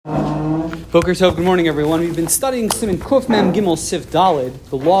Boker Tov, good morning everyone. We've been studying Siman Kuf Mem Gimel Sif Dalid,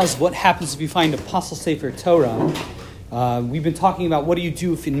 the laws of what happens if you find Apostle Sefer Torah. We've been talking about what do you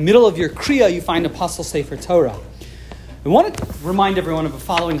do if in the middle of your Kriya you find Apostle Sefer Torah. I want to remind everyone of the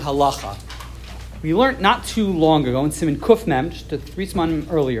following halacha. We learned not too long ago in Siman Kuf Mem, just 3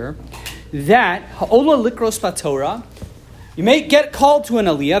 semanim earlier, that Ha'ola Likros Batorah, you may get called to an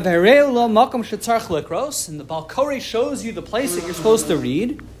aliyah, V'hereu lo makom shetzarich likros, and the Balkore shows you the place that you're supposed to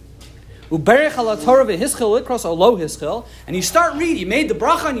read. Uberech ala Torah v'hischil likros o lo hischil, and you start reading. You made the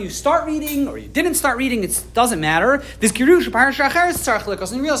bracha and you start reading, or you didn't start reading. It doesn't matter. This kirush parasha acheres tzarich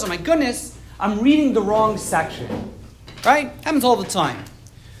likros, and you realize, oh my goodness, I'm reading the wrong section. Right? Happens all the time.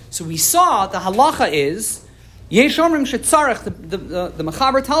 So we saw the halacha is yesh omrim shetzarich. The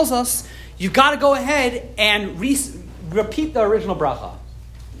Mechaber tells us you've got to go ahead and repeat the original bracha.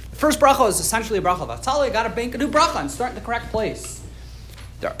 The first bracha is essentially a bracha of Hatzalah. You got to make a new bracha and start in the correct place.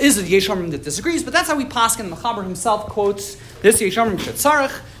 There is a Yesh Omrim that disagrees, but that's how we paskin. The Mechaber himself quotes this Yesh Omrim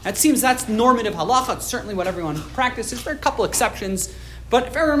Shetzarich. It seems that's normative halacha. It's certainly what everyone practices. There are a couple exceptions, but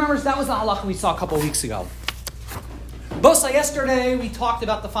if everyone remembers, that was the halacha we saw a couple of weeks ago. Bosa, yesterday we talked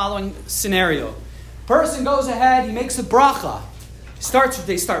about the following scenario. Person goes ahead, he makes a bracha.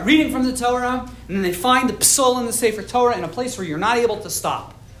 They start reading from the Torah, and then they find the psul in the Sefer Torah in a place where you're not able to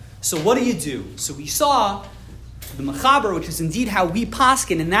stop. So what do? So we saw the Mechaber, which is indeed how we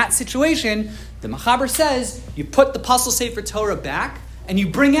paskin in that situation. The Mechaber says you put the Pasal Sefer Torah back, and you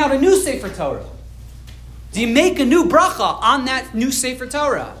bring out a new Sefer Torah. Do you make a new bracha on that new Sefer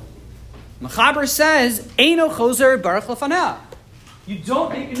Torah? Mechaber says Eino Chozer Baruch Lefaneh. You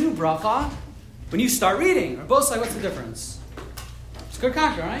don't make a new bracha when you start reading. Or both sides, what's the difference? Good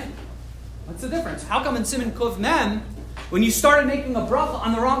kasha, right? What's the difference? How come in Siman Kuf Mem, when you started making a bracha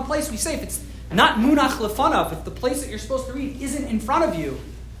on the wrong place, we say if it's not munach lefanav, if the place that you're supposed to read isn't in front of you,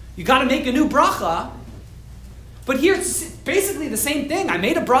 you got to make a new bracha. But here it's basically the same thing. I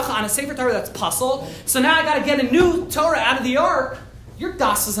made a bracha on a Sefer Torah that's pasul, so now I got to get a new Torah out of the ark. Your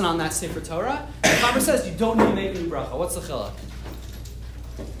das isn't on that Sefer Torah. The Mechaber says you don't need to make a new bracha. What's the chiluk?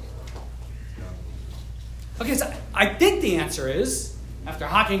 Okay, so I think the answer is, after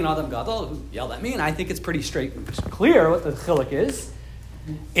hacking an Adam Gadol, who yelled at me, and I think it's pretty clear what the chiluk is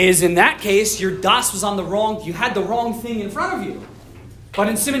in that case, your das was on the wrong, you had the wrong thing in front of you. But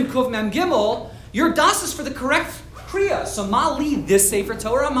in Siman Kuf Mem Gimel, your das is for the correct kriya. So Mali this Sefer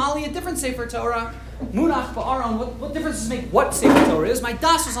Torah, Mali a different Sefer Torah. Munach ba'aron, what difference does it make what Sefer Torah is? My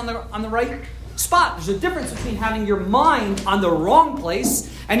das was on the right spot. There's a difference between having your mind on the wrong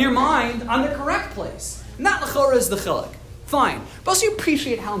place and your mind on the correct place. And that l'chora is the chiluk. Fine. But also you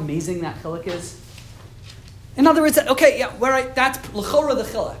appreciate how amazing that chiluk is. In other words, okay, yeah, that's l'chora the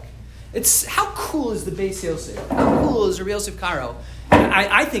chiluk. It's how cool is the Beis Yosef? How cool is Rabbi Yosef Karo? And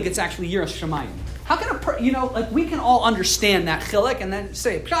I think it's actually Yiras Shamayim. How can we can all understand that chiluk and then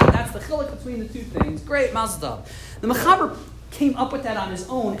say, that's the chiluk between the two things. Great, mazel tov. The Mechaber came up with that on his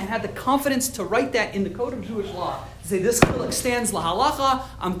own and had the confidence to write that in the Code of Jewish Law. To say, this chiluk stands lahalacha,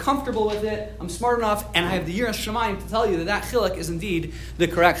 I'm comfortable with it, I'm smart enough, and I have the Yiras Shamayim to tell you that chiluk is indeed the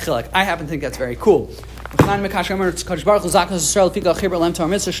correct chiluk. I happen to think that's very cool.